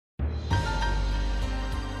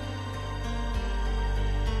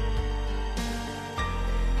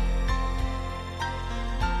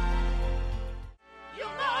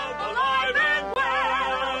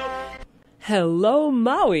Hello,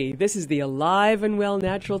 Maui. This is the Alive and Well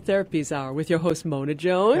Natural Therapies Hour with your host, Mona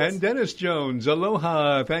Jones. And Dennis Jones.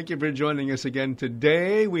 Aloha. Thank you for joining us again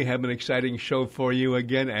today. We have an exciting show for you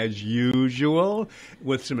again, as usual,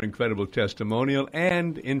 with some incredible testimonial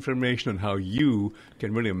and information on how you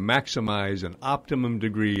can really maximize an optimum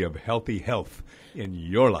degree of healthy health in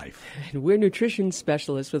your life. And we're nutrition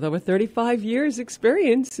specialists with over 35 years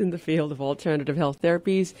experience in the field of alternative health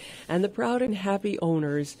therapies and the proud and happy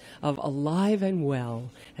owners of Alive and Well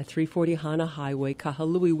at 340 Hana Highway,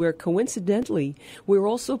 Kahului, where coincidentally we're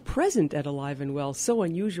also present at Alive and Well. So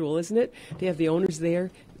unusual, isn't it, to have the owners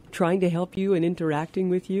there trying to help you and interacting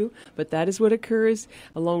with you? But that is what occurs,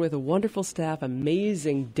 along with a wonderful staff,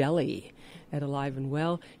 amazing deli at Alive and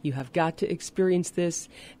Well. You have got to experience this,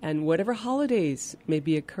 and whatever holidays may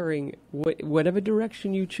be occurring, whatever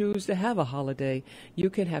direction you choose to have a holiday, you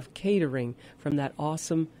can have catering from that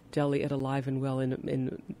awesome deli at Alive and Well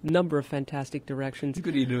in a number of fantastic directions. You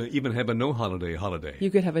could even have a no-holiday.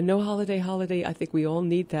 You could have a no-holiday. I think we all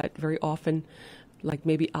need that very often, like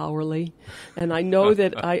maybe hourly. And I know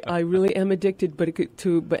that I really am addicted, but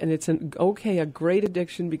it's a great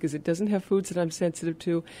addiction because it doesn't have foods that I'm sensitive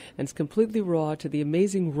to, and it's completely raw to the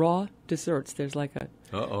amazing raw desserts. There's like a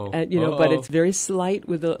but it's very slight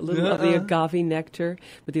with a little of the agave nectar,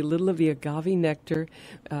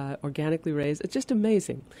 organically raised. It's just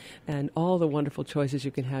amazing, and all the wonderful choices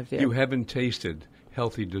you can have there. You haven't tasted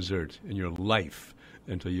healthy dessert in your life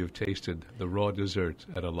until you've tasted the raw dessert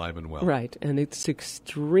at Alive and Well. Right, and it's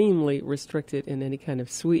extremely restricted in any kind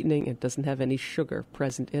of sweetening. It doesn't have any sugar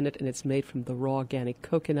present in it, and it's made from the raw organic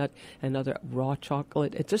coconut and other raw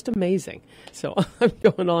chocolate. It's just amazing. So I'm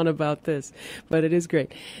going on about this, but it is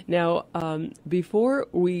great. Now, before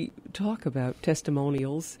we talk about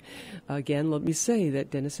testimonials, again, let me say that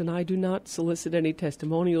Dennis and I do not solicit any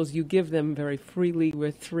testimonials. You give them very freely.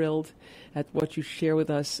 We're thrilled at what you share with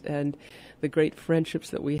us and the great friendships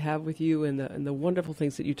that we have with you, and the wonderful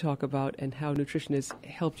things that you talk about, and how nutrition has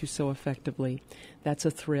helped you so effectively. That's a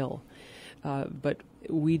thrill. But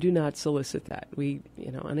we do not solicit that.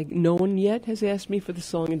 No one yet has asked me for the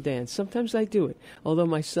song and dance. Sometimes I do it, although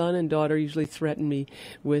my son and daughter usually threaten me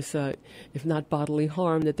with, if not bodily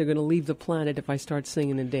harm, that they're going to leave the planet if I start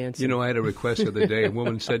singing and dancing. You know, I had a request the other day. A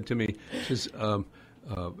woman said to me, says, I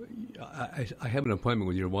have an appointment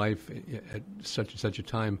with your wife at such and such a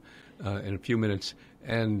time in a few minutes,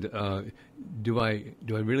 and do I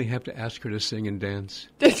really have to ask her to sing and dance?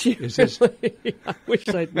 Did she really? I wish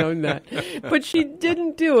I'd known that. But she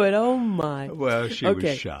didn't do it. Oh, my. Well, she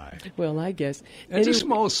was shy. Well, I guess. It's a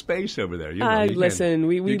small space over there. You can't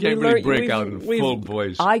really break out in full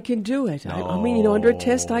voice. I can do it. No. I mean, under a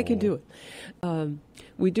test, I can do it.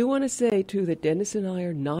 We do want to say, too, that Dennis and I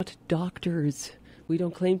are not doctors. We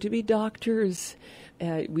don't claim to be doctors.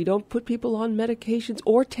 We don't put people on medications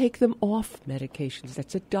or take them off medications.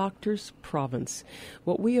 That's a doctor's province.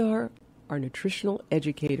 What we are nutritional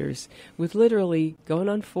educators with literally going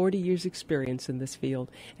on 40 years experience in this field.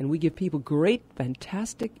 And we give people great,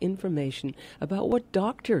 fantastic information about what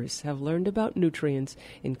doctors have learned about nutrients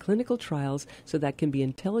in clinical trials so that can be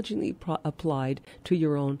intelligently applied to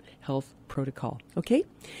your own health protocol. Okay?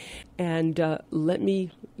 And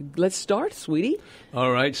let's start, sweetie.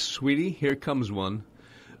 All right, sweetie, here comes one.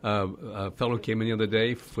 A fellow came in the other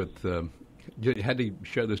day had to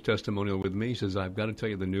share this testimonial with me. He says, I've got to tell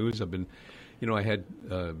you the news. I had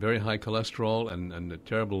very high cholesterol and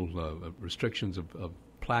terrible restrictions of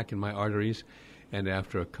plaque in my arteries. And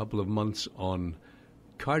after a couple of months on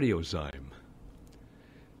cardiozyme,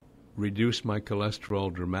 reduced my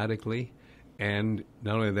cholesterol dramatically. And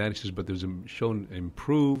not only that, he says, but there's shown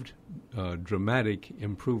dramatic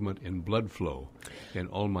improvement in blood flow in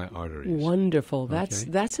all my arteries. Wonderful.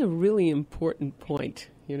 That's a really important point.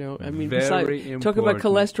 Very talk about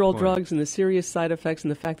cholesterol drugs and the serious side effects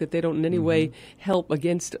and the fact that they don't in any way help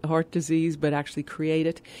against heart disease, but actually create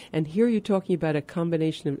it. And here you're talking about a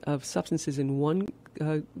combination of substances in one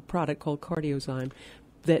product called cardiozyme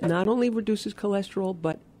that not only reduces cholesterol,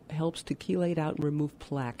 but helps to chelate out and remove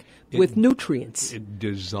plaque with nutrients. It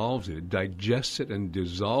dissolves it. It digests it and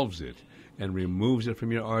dissolves it and removes it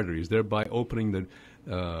from your arteries, thereby opening the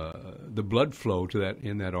blood flow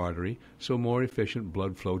in that artery, so more efficient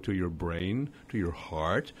blood flow to your brain, to your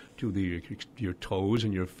heart, to your toes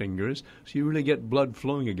and your fingers. So you really get blood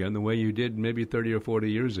flowing again the way you did maybe 30 or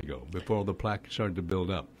 40 years ago before all the plaque started to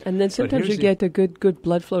build up. And then sometimes you get a good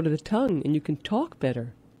blood flow to the tongue and you can talk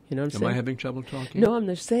better. You know what I'm saying? Am I having trouble talking? No, I'm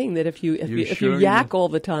just saying that if you yak all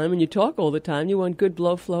the time and you talk all the time, you want good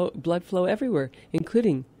blood flow everywhere,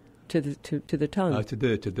 including to the tongue. To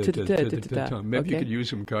the tongue. Maybe you could use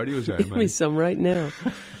some cardiozyme. Give me some right now.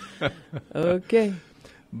 Okay.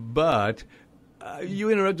 But you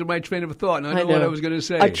interrupted my train of thought, and I know what I was going to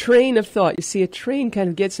say. A train of thought. You see, a train kind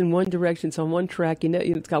of gets in one direction. It's on one track.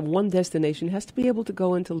 It's got one destination. It has to be able to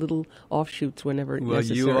go into little offshoots whenever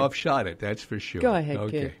necessary. Well, you offshot it, that's for sure. Go ahead,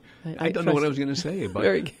 okay. kid. I don't know what I was going to say about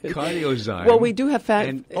cardiozyme. Well, we do have fat.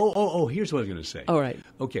 Here's what I was going to say. All right.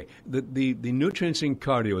 Okay. The nutrients in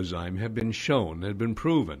cardiozyme have been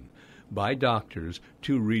proven by doctors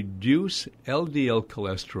to reduce LDL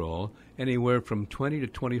cholesterol anywhere from 20 to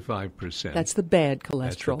 25%. That's the bad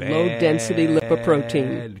cholesterol, low-density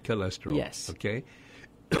lipoprotein. Bad cholesterol. Yes. Okay.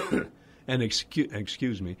 And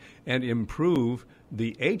excuse me, and improve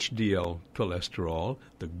the HDL cholesterol,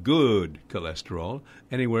 the good cholesterol,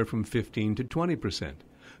 anywhere from 15 to 20%.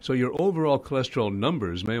 So your overall cholesterol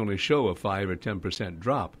numbers may only show a 5 or 10%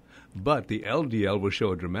 drop, but the LDL will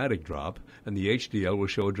show a dramatic drop, and the HDL will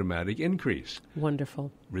show a dramatic increase. Wonderful.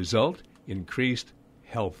 Result, increased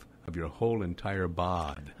health of your whole entire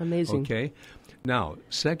bod. Amazing. Okay? Now,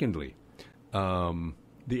 secondly, the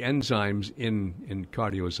enzymes in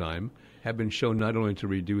cardiozyme have been shown not only to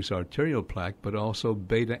reduce arterial plaque, but also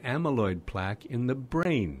beta-amyloid plaque in the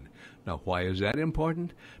brain. Now, why is that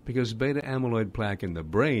important? Because beta-amyloid plaque in the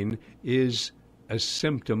brain is a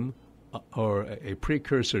symptom or a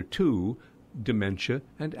precursor to dementia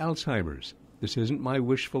and Alzheimer's. This isn't my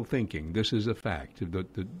wishful thinking. This is a fact. The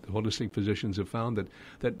holistic physicians have found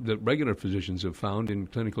that regular physicians have found in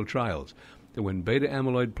clinical trials that when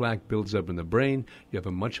beta-amyloid plaque builds up in the brain, you have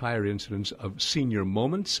a much higher incidence of senior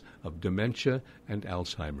moments of dementia and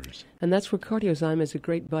Alzheimer's. And that's where cardiozyme is a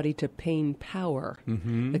great buddy to pain power,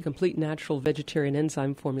 the complete natural vegetarian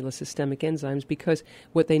enzyme formula, systemic enzymes, because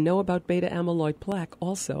what they know about beta-amyloid plaque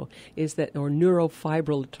also is that, or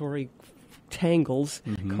neurofibrillatory tangles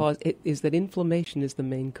is that inflammation is the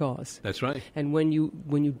main cause. That's right. And when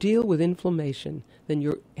you deal with inflammation, then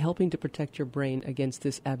you're helping to protect your brain against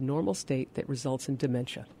this abnormal state that results in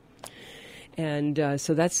dementia. And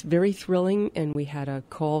so that's very thrilling. And we had a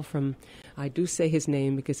call from, I do say his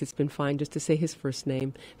name because it's been fine just to say his first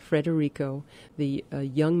name, Federico, the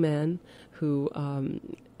young man who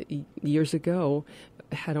years ago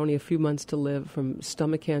had only a few months to live from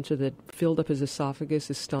stomach cancer that filled up his esophagus,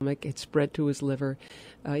 his stomach. It spread to his liver.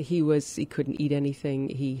 He couldn't eat anything.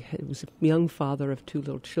 He was a young father of 2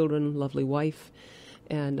 little children, lovely wife,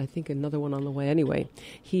 and I think another one on the way. Anyway,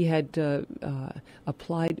 he had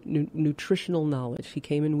applied nutritional knowledge. He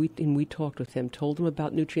came in and we talked with him, told him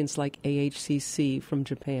about nutrients like AHCC from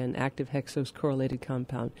Japan, active hexose correlated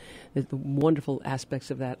compound, the wonderful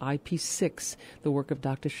aspects of that. IP6, the work of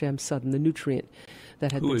Dr. Sham Sudden, the nutrient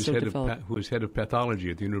that had been so developed. Who is head of pathology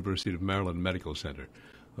at the University of Maryland Medical Center.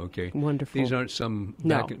 Okay. Wonderful. These aren't some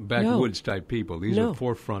backwoods type people. These are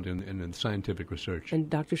forefront in scientific research. And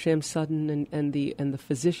Dr. Sham Sudden and the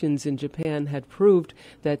physicians in Japan had proved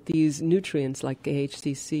that these nutrients like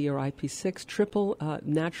AHCC or IP6 triple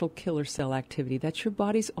natural killer cell activity. That's your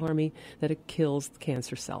body's army that it kills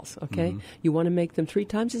cancer cells. Okay. You want to make them 3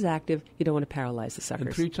 times as active. You don't want to paralyze the suckers.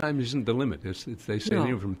 And 3 times isn't the limit. They say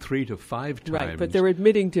anywhere from 3 to 5 times. Right, but they're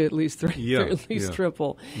admitting to at least 3, at least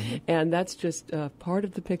triple, and that's just part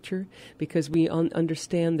of the picture, because we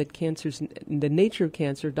understand that the nature of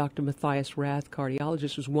cancer. Dr. Matthias Rath,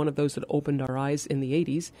 cardiologist, was one of those that opened our eyes in the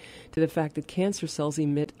 80s to the fact that cancer cells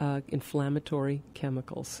emit inflammatory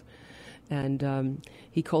chemicals. And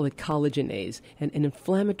he called it collagenase, an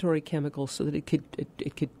inflammatory chemical, so that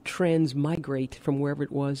it could transmigrate from wherever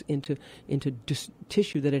it was into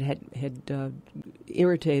tissue that it had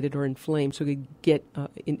irritated or inflamed, so it could get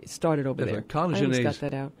started over there. I almost got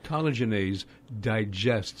that out. Collagenase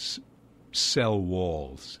digests cell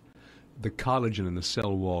walls. The collagen in the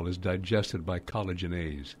cell wall is digested by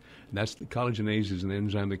collagenase. And collagenase is an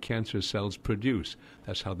enzyme that cancer cells produce.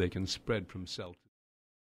 That's how they can spread from cell to